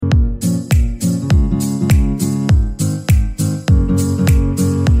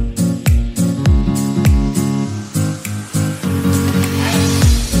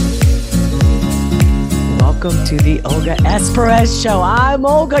to the Olga Pérez Show. I'm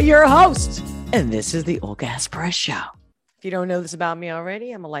Olga, your host, and this is the Olga Pérez Show. If you don't know this about me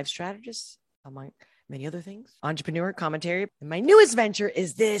already, I'm a life strategist, among many other things, entrepreneur, commentary, and my newest venture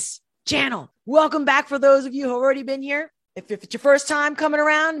is this channel. Welcome back for those of you who have already been here. If it's your first time coming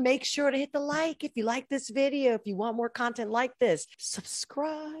around, make sure to hit the like if you like this video. If you want more content like this,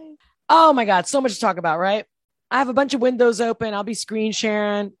 subscribe. Oh my God, so much to talk about, right? I have a bunch of windows open. I'll be screen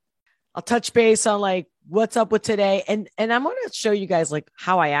sharing. I'll touch base on like what's up with today. And I'm going to show you guys like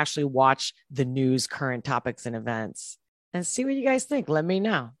how I actually watch the news, current topics and events and see what you guys think. Let me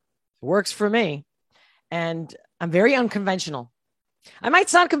know. It works for me. And I'm very unconventional. I might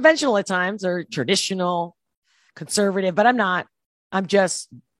sound conventional at times or traditional, conservative, but I'm not. I'm just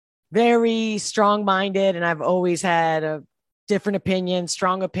very strong-minded, and I've always had a different opinion,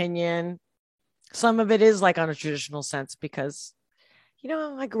 strong opinion. Some of it is like on a traditional sense because, you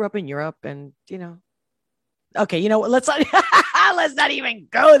know, I grew up in Europe and, you know, okay, you know what? Let's not even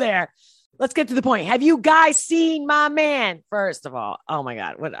go there. Let's get to the point. Have you guys seen my man? First of all, oh my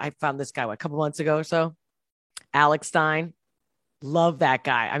God, I found this guy a couple months ago or so. Alex Stein. Love that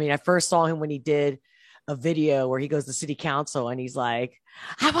guy. I mean, I first saw him when he did a video where he goes to city council and he's like,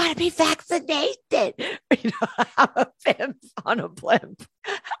 I want to be vaccinated. You know, I'm a pimp on a blimp.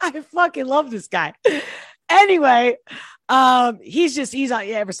 I fucking love this guy. Anyway, he's on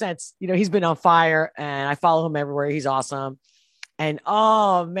ever since, you know, he's been on fire and I follow him everywhere. He's awesome. And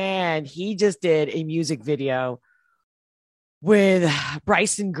oh man, he just did a music video with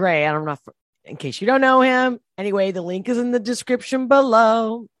Bryson Gray. I don't know if, in case you don't know him. Anyway, the link is in the description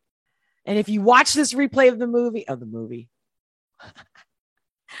below. And if you watch this replay of the movie,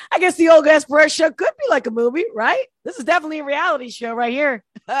 I guess the Olga Pérez Show could be like a movie, right? This is definitely a reality show right here.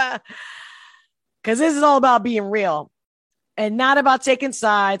 Because this is all about being real and not about taking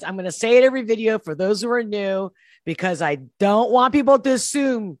sides. I'm going to say it every video for those who are new, because I don't want people to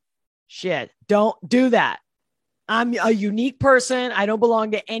assume shit. Don't do that. I'm a unique person. I don't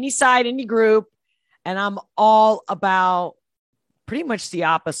belong to any side, any group. And I'm all about pretty much the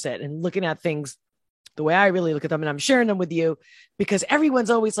opposite and looking at things the way I really look at them. And I'm sharing them with you because everyone's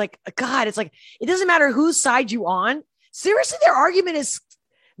always like, God, it's like, it doesn't matter whose side you on. Seriously, their argument is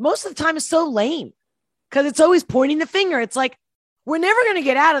most of the time is so lame because it's always pointing the finger. It's like, we're never going to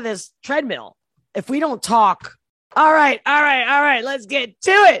get out of this treadmill if we don't talk. All right. Let's get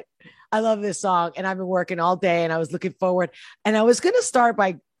to it. I love this song and I've been working all day and I was looking forward. And I was going to start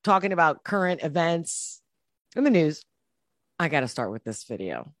by talking about current events in the news. I got to start with this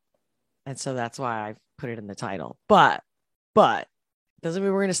video. And so that's why I put it in the title. But doesn't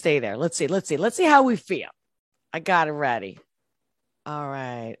mean we're going to stay there. Let's see how we feel. I got it ready. All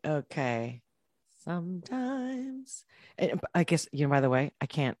right. Okay. Sometimes. And I guess, you know, by the way,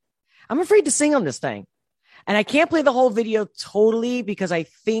 I'm afraid to sing on this thing. And I can't play the whole video totally because I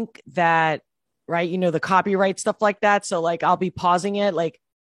think that, right, you know, the copyright stuff like that. So like, I'll be pausing it like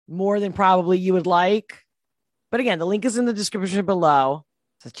more than probably you would like. But again, the link is in the description below.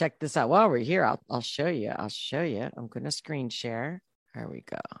 So check this out. While we're here, I'll show you. I'm going to screen share. There we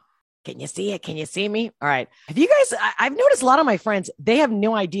go. Can you see it? Can you see me? All right. Have you guys, I've noticed a lot of my friends, they have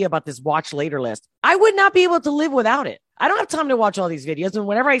no idea about this watch later list. I would not be able to live without it. I don't have time to watch all these videos. And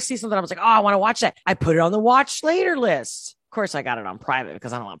whenever I see something, I was like, oh, I want to watch that. I put it on the watch later list. Of course, I got it on private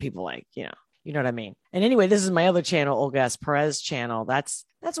because I don't want people like, you know what I mean? And anyway, this is my other channel, Olga Pérez channel. That's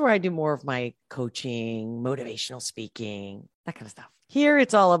where I do more of my coaching, motivational speaking, that kind of stuff. Here,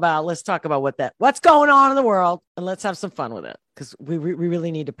 it's all about, let's talk about what's going on in the world and let's have some fun with it because we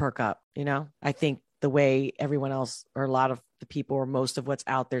really need to perk up. You know, I think the way everyone else or a lot of the people or most of what's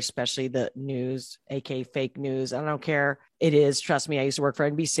out there, especially the news, aka fake news. I don't care. It is. Trust me. I used to work for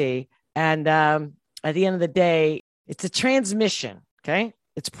NBC. And at the end of the day, it's a transmission. Okay.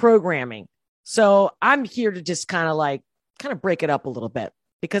 It's programming. So I'm here to just kind of break it up a little bit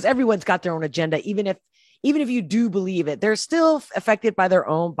because everyone's got their own agenda. Even if you do believe it, they're still affected by their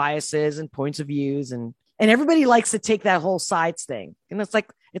own biases and points of views. And everybody likes to take that whole sides thing. And it's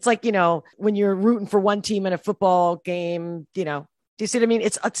like, you know, when you're rooting for one team in a football game, you know, do you see what I mean?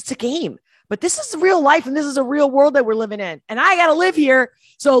 It's a game, but this is real life and this is a real world that we're living in. And I got to live here.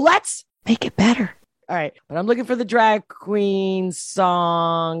 So let's make it better. All right. But I'm looking for the drag queen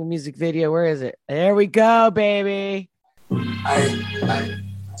song music video. Where is it? There we go, baby. Hey,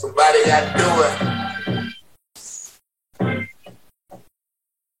 somebody got to do it.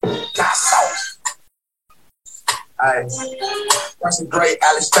 Got sauce. Hey, that's a great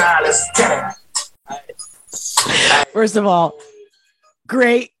Alex Stein. Let's get it. First of all,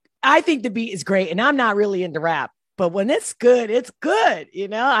 great. I think the beat is great, and I'm not really into rap. But when it's good, it's good.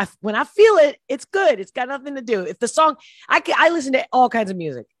 When I feel it, it's good. It's got nothing to do. If the song, I listen to all kinds of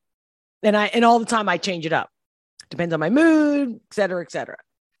music, and all the time I change it up. Depends on my mood, et cetera, et cetera.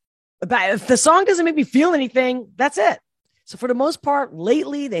 But if the song doesn't make me feel anything, that's it. So for the most part,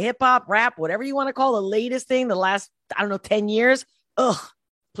 lately, the hip hop, rap, whatever you want to call the latest thing, the last, 10 years,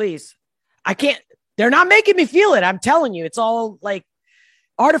 please. I can't, they're not making me feel it. I'm telling you, it's all like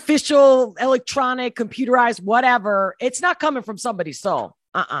artificial, electronic, computerized, whatever. It's not coming from somebody's soul.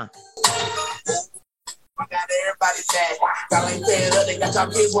 I got everybody mad. Y'all ain't fed up. They got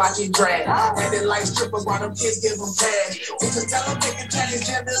y'all kids watching drag. And they like strippers while them kids give them cash. Teachers tell them they can change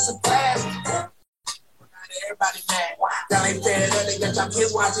genders in class. Everybody mad. Y'all ain't fed up. They got y'all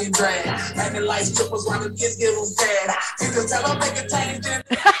kids watching drag. And they like strippers while them kids give them cash. Teachers tell them they can change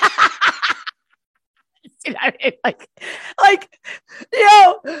genders.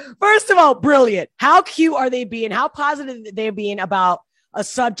 First of all, brilliant. How cute are they being? How positive they're being about a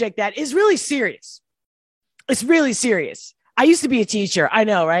subject that is really serious. It's really serious. I used to be a teacher. I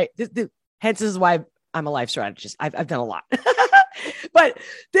know, right? Hence, this is why I'm a life strategist. I've done a lot. But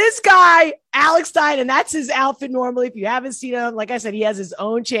this guy, Alex Stein, and that's his outfit normally. If you haven't seen him, like I said, he has his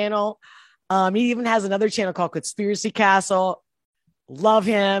own channel. He even has another channel called Conspiracy Castle. Love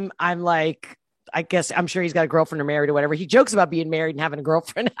him. I'm sure he's got a girlfriend or married or whatever. He jokes about being married and having a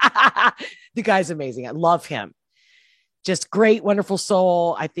girlfriend. The guy's amazing. I love him. Just great, wonderful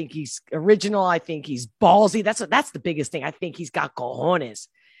soul. I think he's original. I think he's ballsy. That's the biggest thing. I think he's got cojones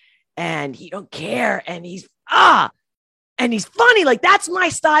and he don't care. And he's funny. Like, that's my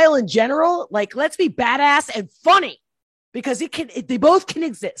style in general. Like, let's be badass and funny because they both can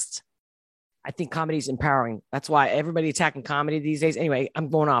exist. I think comedy is empowering. That's why everybody attacking comedy these days. Anyway, I'm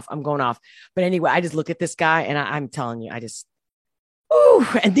going off. But anyway, I just look at this guy and I'm telling you, and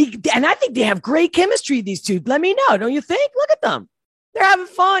I think they have great chemistry, these two. Let me know. Don't you think? Look at them. They're having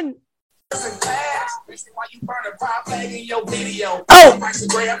fun. Why you burning pop flag in your video? Oh, I'm not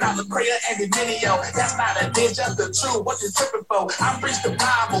the prayer and the video. That's not a ditch of the truth. What you tripping for? I'm preach the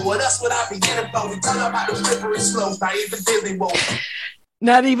Bible. What else would I be getting for? We talk about the slippery slopes. Not even Disney woke.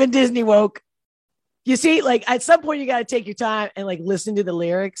 Not even Disney woke. You see, like, at some point you got to take your time and like listen to the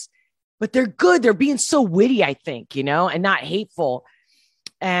lyrics, but they're good. They're being so witty, I think, and not hateful.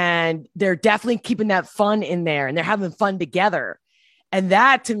 And they're definitely keeping that fun in there and they're having fun together. And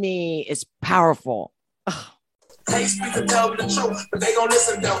that to me is powerful. Ugh. They speak to tell the truth, but they gon'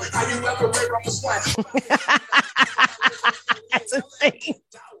 listen though. How you ever read on the sweat? That's a thing.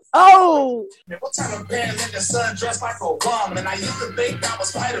 Oh, what time of band in the sun dressed like a woman? And I used to think I was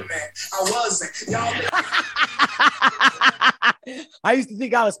Spider-Man. I wasn't. I used to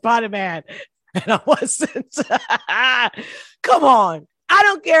think I was Spider-Man, and I wasn't. Come on. I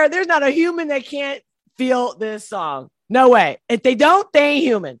don't care. There's not a human that can't feel this song. No way. If they don't, they ain't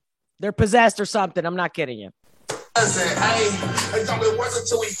human. They're possessed or something. I'm not kidding you. It's only worse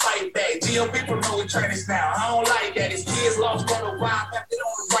until we fight back. GMP promoting trainers now. I don't like that. His kids lost on the wild, kept it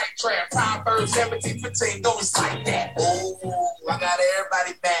on the right track. Proverbs 17:15, don't like that. Oh, I got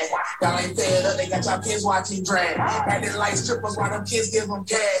everybody mad. Y'all ain't fed up. They got y'all kids watching drag. And they like strippers while them kids give them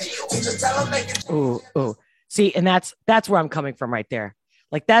cash. Teachers tell them they can. Ooh. See, and that's where I'm coming from right there.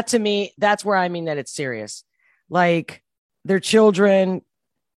 Like, that to me, that's where I mean that it's serious. Like, their children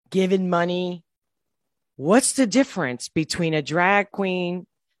giving money. What's the difference between a drag queen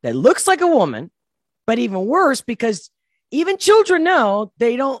that looks like a woman, but even worse, because even children know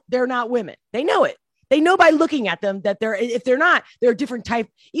they're not women. They know it. They know by looking at them that they're a different type.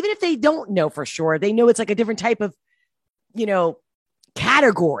 Even if they don't know for sure, they know it's like a different type of,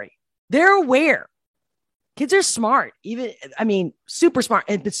 category. They're aware. Kids are smart, super smart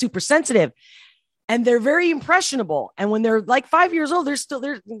and super sensitive. And they're very impressionable. And when they're like 5 years old,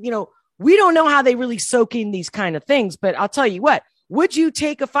 we don't know how they really soak in these kind of things. But I'll tell you what, would you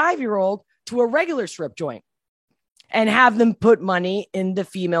take a 5-year-old to a regular strip joint and have them put money in the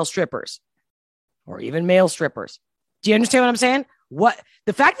female strippers or even male strippers? Do you understand what I'm saying?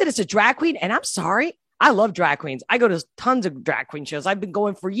 The fact that it's a drag queen, and I'm sorry, I love drag queens. I go to tons of drag queen shows. I've been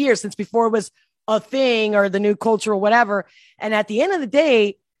going for years, since before it was a thing or the new culture or whatever. And at the end of the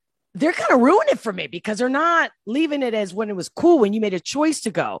day, they're kind of ruining it for me because they're not leaving it as when it was cool, when you made a choice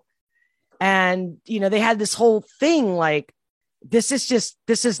to go. And, they had this whole thing like, this is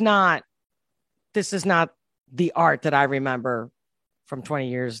not the art that I remember from 20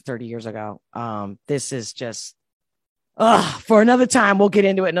 years, 30 years ago. This is just, for another time. We'll get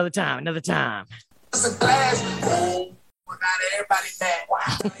into it another time. Everybody mad.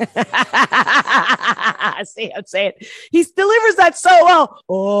 I see, I'm saying he delivers that so well.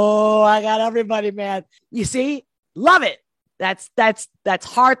 Oh, I got everybody mad. You see, Love it. That's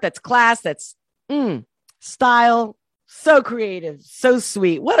heart. That's class. That's style. So creative, so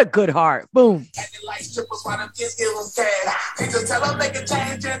sweet. What a good heart. Boom. Like strippers, why them kids give them cash? You just tell them they can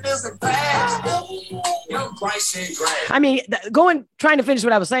change genders and pass. Young Christ and Grant. I mean, trying to finish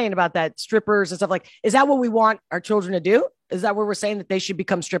what I was saying about that strippers and stuff like, is that what we want our children to do? Is that where we're saying that they should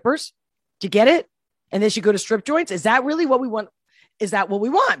become strippers? Do you get it? And they should go to strip joints? Is that really what we want? Is that what we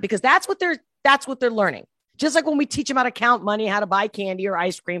want? Because that's what they're learning. Just like when we teach them how to count money, how to buy candy or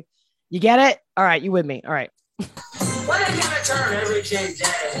ice cream. You get it? All right. You with me? All right. Why they gonna turn every chick day?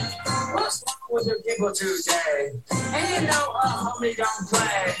 What's wrong with the people today? And you know a homie don't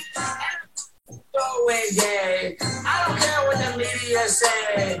play. Go away gay. I don't care what the media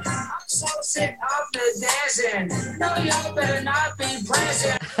say. I'm so sick of the dancing. No, y'all better not be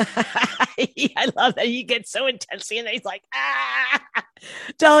present. I love that he gets so intense and he's like,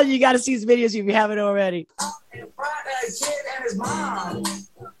 Tell him you got to see his videos if you haven't already. In front of a kid and his mom. You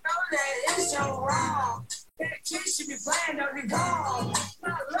know that is so wrong. That kid should be playing on the gong.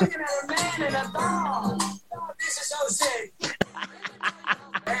 Not looking at a man in a thong. Oh, this is so sick.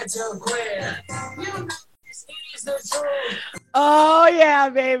 That's so quit. You know this is the truth. Oh, yeah,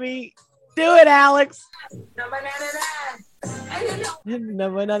 baby. Do it, Alex. Number 99. And you know,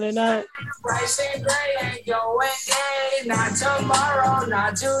 Number 99. Bryce and Gray ain't going gay. Not tomorrow,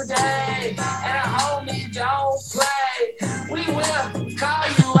 not today. And a homie don't play. We will call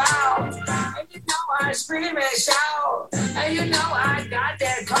you out. And you know I scream and shout. And you know I got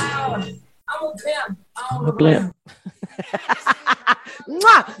that cloud. I'm a pimp. I'm a blimp.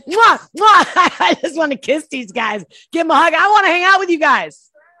 Mwah, mwah, mwah. I just want to kiss these guys. Give them a hug. I want to hang out with you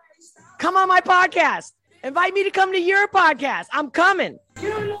guys. Come on my podcast. Invite me to come to your podcast. I'm coming.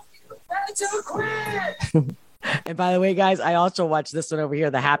 You better quit. And by the way, guys, I also watched this one over here,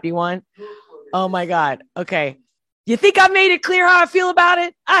 the happy one. Oh my God. Okay. You think I made it clear how I feel about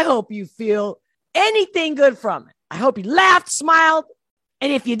it? I hope you feel anything good from it. I hope you laughed, smiled.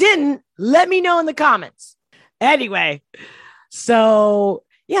 And if you didn't, let me know in the comments. Anyway, so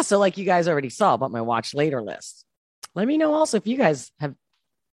like you guys already saw about my watch later list. Let me know also if you guys have,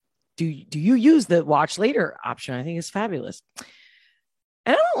 do you use the watch later option? I think it's fabulous. And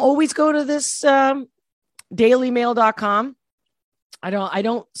I don't always go to this dailymail.com. I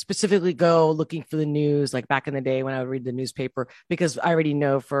don't specifically go looking for the news like back in the day when I would read the newspaper, because I already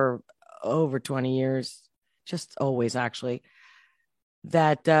know for over 20 years, just always actually,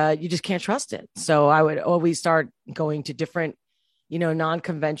 that you just can't trust it. So I would always start going to different,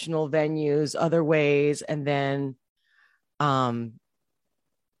 non-conventional venues, other ways. And then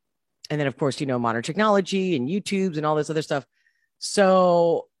of course, modern technology and YouTubes and all this other stuff.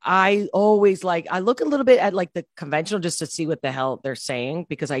 So I always I look a little bit at like the conventional just to see what the hell they're saying,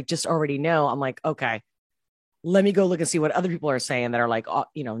 because I just already know. I'm like, okay, let me go look and see what other people are saying that are like,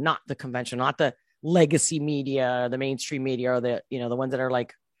 not the conventional, not the legacy media, the mainstream media, or the, the ones that are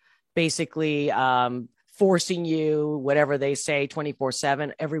like basically forcing you, whatever they say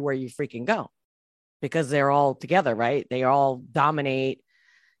 24/7, everywhere you freaking go, because they're all together, right? They all dominate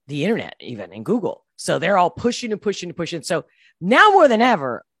the internet, even in Google. So they're all pushing and pushing and pushing. So now more than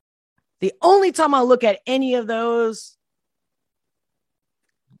ever, the only time I look at any of those,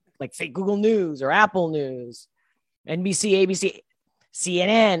 like say Google News or Apple News, NBC, ABC,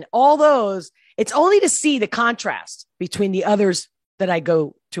 CNN, all those, it's only to see the contrast between the others that I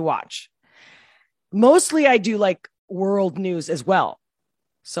go to watch. Mostly I do like world news as well.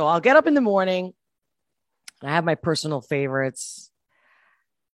 So I'll get up in the morning and I have my personal favorites.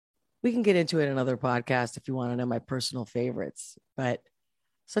 We can get into it in another podcast if you want to know my personal favorites. But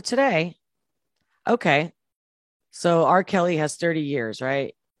so today, okay. So R. Kelly has 30 years,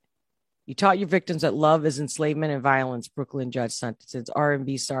 right? You taught your victims that love is enslavement and violence. Brooklyn judge sentences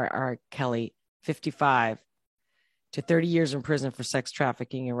R&B star R. Kelly, 55, to 30 years in prison for sex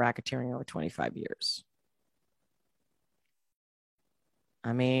trafficking and racketeering over 25 years.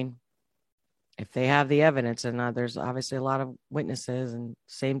 I mean, if they have the evidence, and there's obviously a lot of witnesses and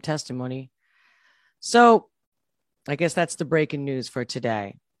same testimony. So I guess that's the breaking news for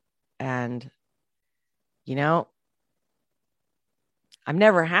today. And, I'm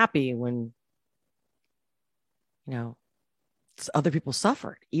never happy when, other people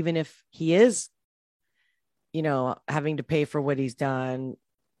suffer, even if he is, having to pay for what he's done.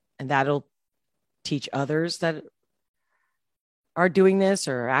 And that'll teach others that are doing this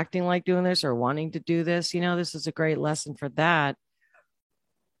or acting like doing this or wanting to do this. This is a great lesson for that.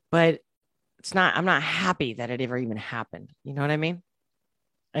 But I'm not happy that it ever even happened. You know what I mean?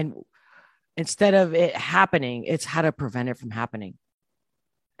 And instead of it happening, it's how to prevent it from happening.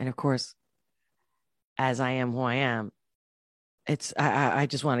 And of course, as I am who I am. I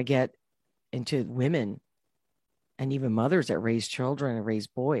just want to get into women and even mothers that raise children and raise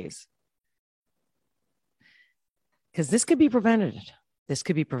boys. Because this could be prevented. This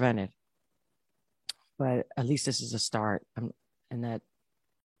could be prevented. But at least this is a start. And that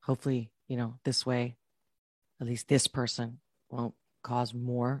hopefully, this way, at least this person won't cause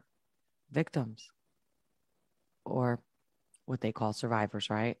more victims or what they call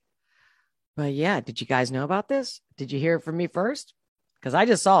survivors, right? But yeah, did you guys know about this? Did you hear it from me first? Because I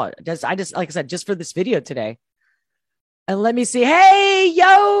just saw it. I just, like I said, just for this video today. And let me see. Hey,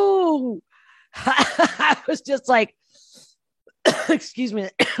 yo. I was just like, excuse me.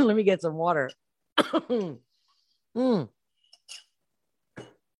 Let me get some water.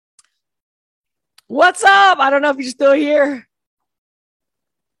 What's up? I don't know if you're still here.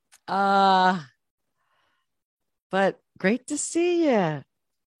 But great to see you.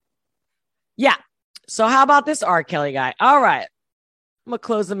 Yeah. So how about this R. Kelly guy? All right. I'm going to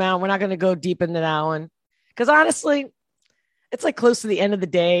close them out. We're not going to go deep into that one. Because honestly, it's like close to the end of the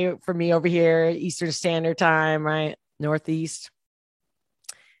day for me over here, Eastern Standard Time, right? Northeast.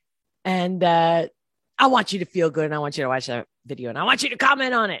 And I want you to feel good. And I want you to watch that video. And I want you to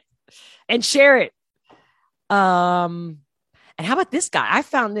comment on it and share it. And how about this guy? I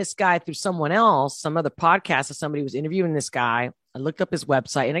found this guy through someone else, some other podcast that somebody was interviewing this guy. I looked up his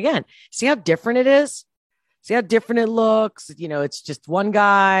website. And again, see how different it is? See how different it looks? It's just one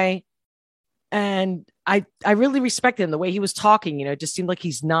guy. And I really respect him. The way he was talking, it just seemed like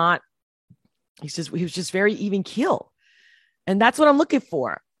he was just very even keel. And that's what I'm looking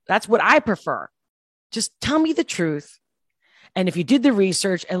for. That's what I prefer. Just tell me the truth. And if you did the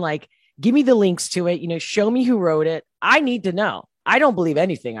research and give me the links to it, show me who wrote it. I need to know. I don't believe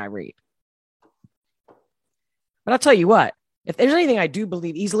anything I read. But I'll tell you what, if there's anything I do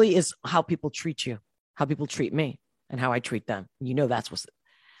believe easily is how people treat you, how people treat me and how I treat them.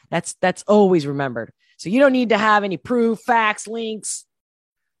 That's always remembered. So you don't need to have any proof, facts, links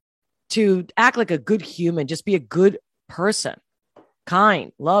to act like a good human. Just be a good person,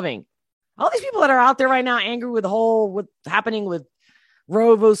 kind, loving. All these people that are out there right now angry with what's happening with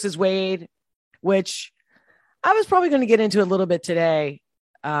Roe versus Wade, which I was probably going to get into a little bit today.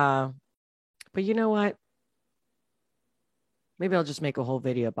 But you know what? Maybe I'll just make a whole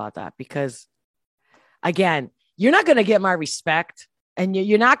video about that because, again, you're not going to get my respect and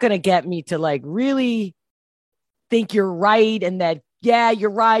you're not going to get me to really think you're right and that, yeah, you're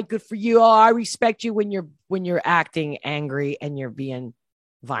right. Good for you. Oh, I respect you when you're acting angry and you're being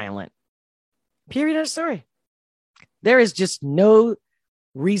violent. Period. End of story. There is just no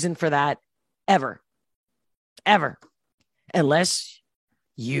reason for that ever, unless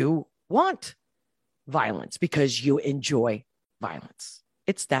you want violence because you enjoy violence.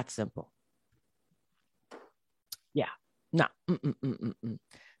 It's that simple. Yeah. No.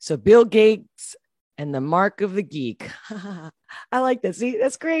 So Bill Gates and the mark of the geek. I like that. See,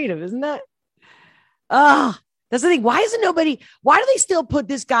 that's creative, isn't that? That's the thing. Why do they still put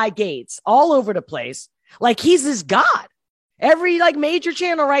this guy Gates all over the place? Like he's this god. Every major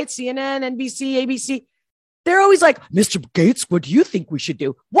channel, right? CNN, NBC, ABC. They're always like, Mr. Gates, what do you think we should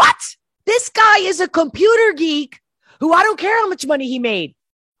do? What? This guy is a computer geek who I don't care how much money he made.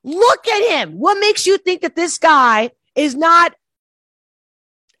 Look at him. What makes you think that this guy is not?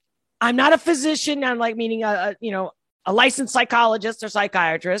 I'm not a physician. I'm meaning a licensed psychologist or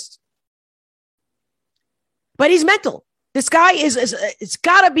psychiatrist, but he's mental. This guy it's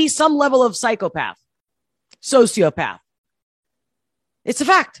got to be some level of psychopath, sociopath. It's a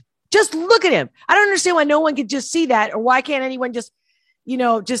fact. Just look at him. I don't understand why no one could just see that, or why can't anyone just,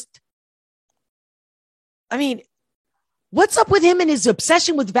 what's up with him and his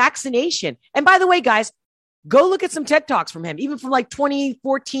obsession with vaccination? And by the way, guys, go look at some TED Talks from him, even from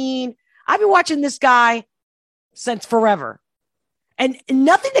 2014. I've been watching this guy since forever. And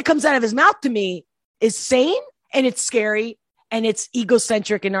nothing that comes out of his mouth to me is sane, and it's scary, and it's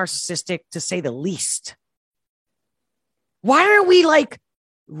egocentric and narcissistic, to say the least. Why aren't we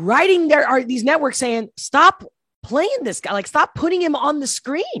writing these networks saying, stop playing this guy, stop putting him on the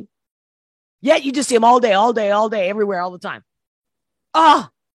screen? Yet you just see him all day, everywhere, all the time.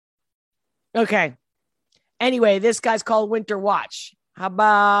 Okay. Anyway, this guy's called Winter Watch. How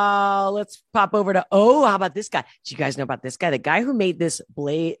about, let's pop over to, how about this guy? Do you guys know about this guy? The guy who made this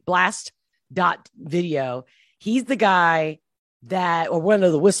blast dot video. He's the guy or one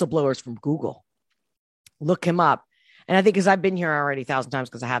of the whistleblowers from Google. Look him up. And I think because I've been here already 1,000 times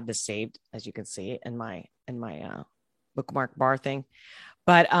because I have this saved, as you can see in my bookmark bar thing.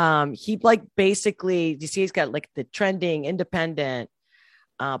 But he basically, you see, he's got the trending, independent,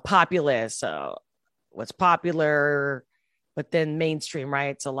 populist, what's popular, but then mainstream,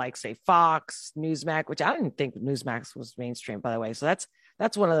 right? So like say Fox, Newsmax, which I didn't think Newsmax was mainstream, by the way. So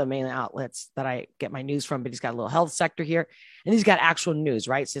that's one of the main outlets that I get my news from, but he's got a little health sector here and he's got actual news,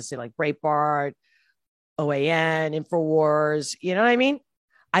 right? So say like Breitbart, OAN, InfoWars, you know what I mean?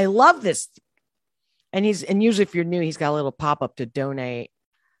 I love this. And usually if you're new, he's got a little pop-up to donate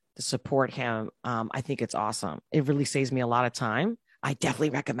to support him. I think it's awesome. It really saves me a lot of time. I definitely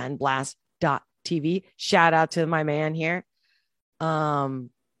recommend blast.tv. Shout out to my man here. Let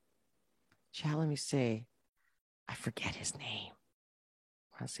me see. I forget his name.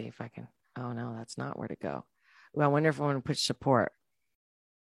 Let's see if I can. Oh no, that's not where to go. Well, I wonder if I want to push support.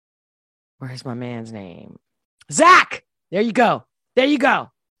 Where's my man's name? Zach. There you go. There you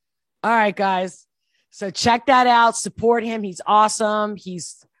go. All right, guys. So check that out. Support him. He's awesome.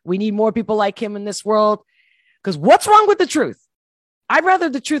 We need more people like him in this world. Because what's wrong with the truth? I'd rather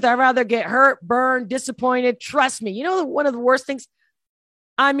the truth. I'd rather get hurt, burned, disappointed. Trust me. You know, one of the worst things.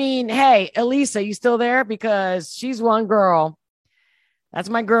 I mean, hey, Elisa, you still there? Because she's one girl. That's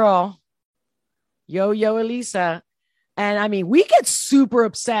my girl. Yo, Elisa. And I mean, we get super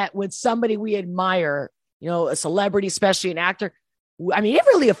upset when somebody we admire, you know, a celebrity, especially an actor. I mean, it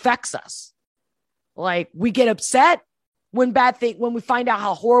really affects us. Like we get upset when we find out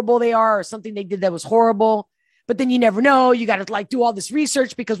how horrible they are or something they did that was horrible. But then you never know. You got to like do all this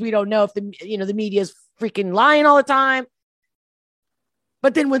research because we don't know if the media is freaking lying all the time.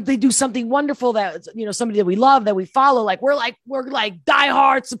 But then when they do something wonderful that, you know, somebody that we love, that we follow, like we're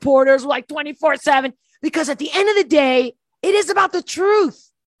diehard supporters. We're like 24/7 because at the end of the day, it is about the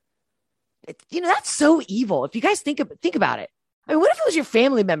truth. That's so evil. If you guys think about it. I mean, what if it was your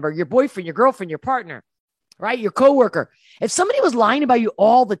family member, your boyfriend, your girlfriend, your partner, right? Your coworker. If somebody was lying about you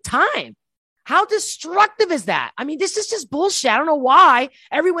all the time, how destructive is that? I mean, this is just bullshit. I don't know why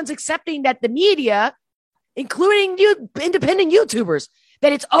everyone's accepting that the media, including you, independent YouTubers,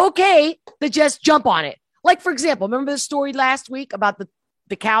 that it's okay to just jump on it. Like, for example, remember the story last week about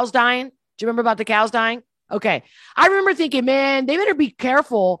the cows dying? Do you remember about the cows dying? Okay. I remember thinking, man, they better be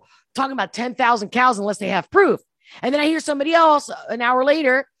careful talking about 10,000 cows unless they have proof. And then I hear somebody else an hour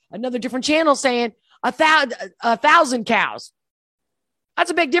later, another different channel saying 1,000 cows. That's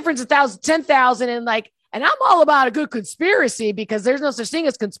a big difference, 10,000. And I'm all about a good conspiracy because there's no such thing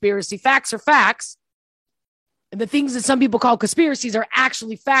as conspiracy. Facts are facts. And the things that some people call conspiracies are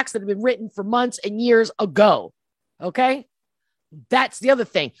actually facts that have been written for months and years ago. Okay. That's the other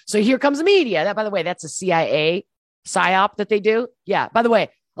thing. So here comes the media. That, by the way, that's a CIA psyop that they do. Yeah. By the way,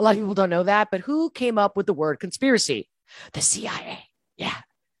 a lot of people don't know that, but who came up with the word conspiracy? The CIA. Yeah.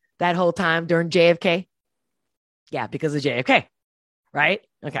 That whole time during JFK. Yeah. Because of JFK. Right.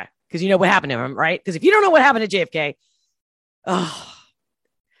 Okay. Because you know what happened to him, right? Because if you don't know what happened to JFK, then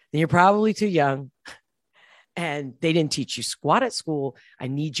you're probably too young. And they didn't teach you squat at school. I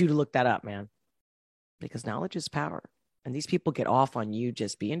need you to look that up, man, because knowledge is power. And these people get off on you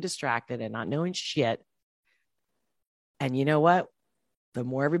just being distracted and not knowing shit. And you know what? The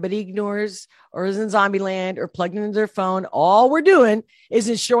more everybody ignores or is in zombie land or plugged into their phone, all we're doing is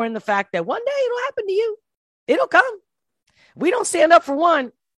ensuring the fact that one day it'll happen to you. It'll come. We don't stand up for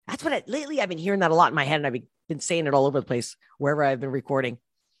one. That's what lately I've been hearing that a lot in my head. And I've been saying it all over the place, wherever I've been recording.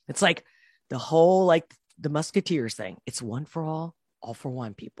 It's like the whole, the Musketeers thing. It's one for all for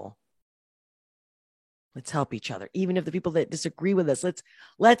one, people. Let's help each other. Even if the people that disagree with us,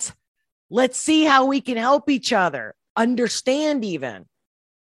 let's see how we can help each other understand even.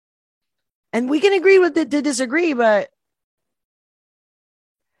 And we can agree with to disagree, but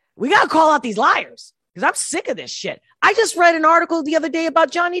we got to call out these liars because I'm sick of this shit. I just read an article the other day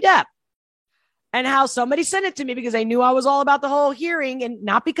about Johnny Depp and how somebody sent it to me because they knew I was all about the whole hearing and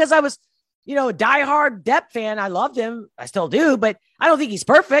not because I was, a diehard Depp fan. I loved him. I still do, but I don't think he's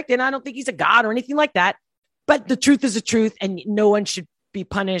perfect and I don't think he's a god or anything like that. But the truth is the truth and no one should be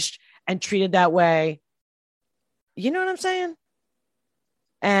punished and treated that way. You know what I'm saying?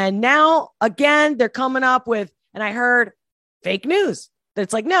 And now, again, they're coming up with, and I heard fake news.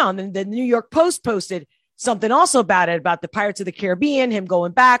 That's like, no. And then the New York Post posted something also about it, about the Pirates of the Caribbean, him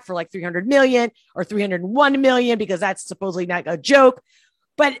going back for like 300 million or 301 million, because that's supposedly not a joke.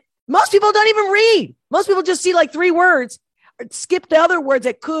 But most people don't even read. Most people just see like 3 words, skip the other words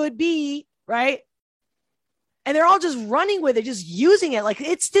that could be, right? And they're all just running with it, just using it. Like,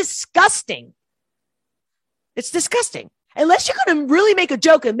 it's disgusting. It's disgusting. Unless you're going to really make a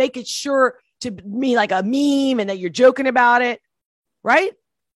joke and make it sure to be like a meme and that you're joking about it, right?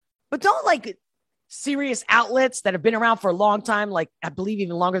 But don't serious outlets that have been around for a long time, like I believe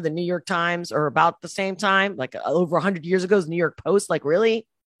even longer than New York Times or about the same time, like over 100 years ago, is New York Post. Like, really?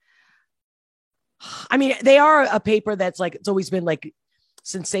 I mean, they are a paper that's like, it's always been like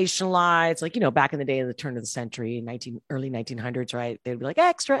sensationalized, like, back in the day of the turn of the century, early 1900s, right? They'd be like,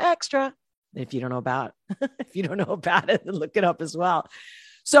 extra, extra. If you don't know about, if you don't know about it, then look it up as well.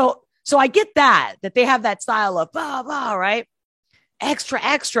 So I get that they have that style of blah, blah, right? Extra,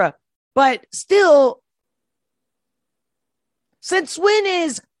 extra. But still, since when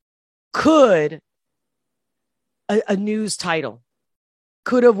is could a news title?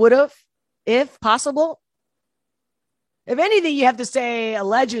 Could have, would have, if possible? If anything, you have to say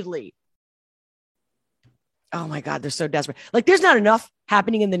allegedly. Oh my God, they're so desperate. Like, there's not enough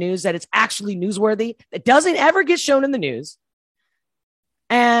happening in the news that it's actually newsworthy. It doesn't ever get shown in the news.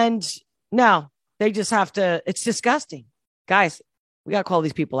 And no, they just have to. It's disgusting. Guys, we got to call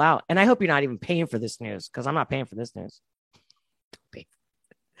these people out. And I hope you're not even paying for this news, because I'm not paying for this news.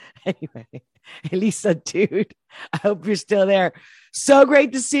 Anyway, Elisa, dude, I hope you're still there. So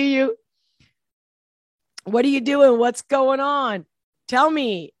great to see you. What are you doing? What's going on? Tell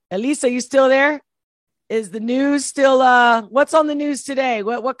me, Elisa, you still there? Is the news still, what's on the news today?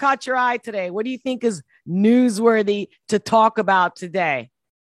 What caught your eye today? What do you think is newsworthy to talk about today?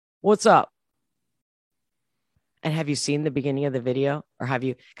 What's up? And have you seen the beginning of the video, or have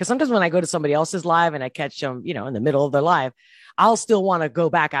you? Because sometimes when I go to somebody else's live and I catch them, in the middle of their live, I'll still want to go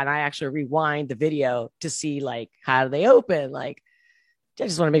back and I actually rewind the video to see, like, how do they open? Like, I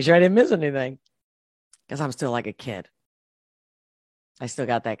just want to make sure I didn't miss anything, because I'm still like a kid. I still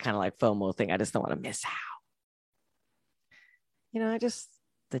got that kind of like FOMO thing. I just don't want to miss out.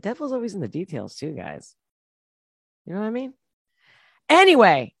 The devil's always in the details too, guys. You know what I mean?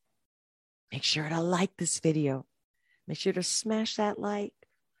 Anyway, make sure to like this video. Make sure to smash that like.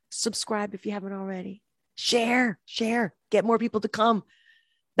 Subscribe if you haven't already. Share. Get more people to come.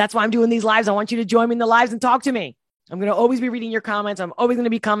 That's why I'm doing these lives. I want you to join me in the lives and talk to me. I'm going to always be reading your comments. I'm always going to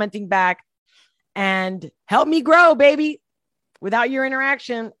be commenting back. And help me grow, baby. Without your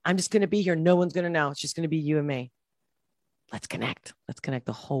interaction, I'm just going to be here. No one's going to know. It's just going to be you and me. Let's connect. Let's connect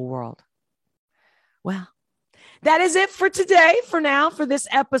the whole world. Well, that is it for today, for now, for this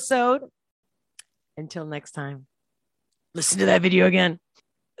episode. Until next time, listen to that video again.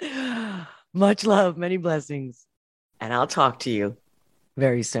 Much love, many blessings. And I'll talk to you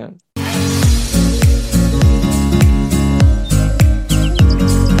very soon.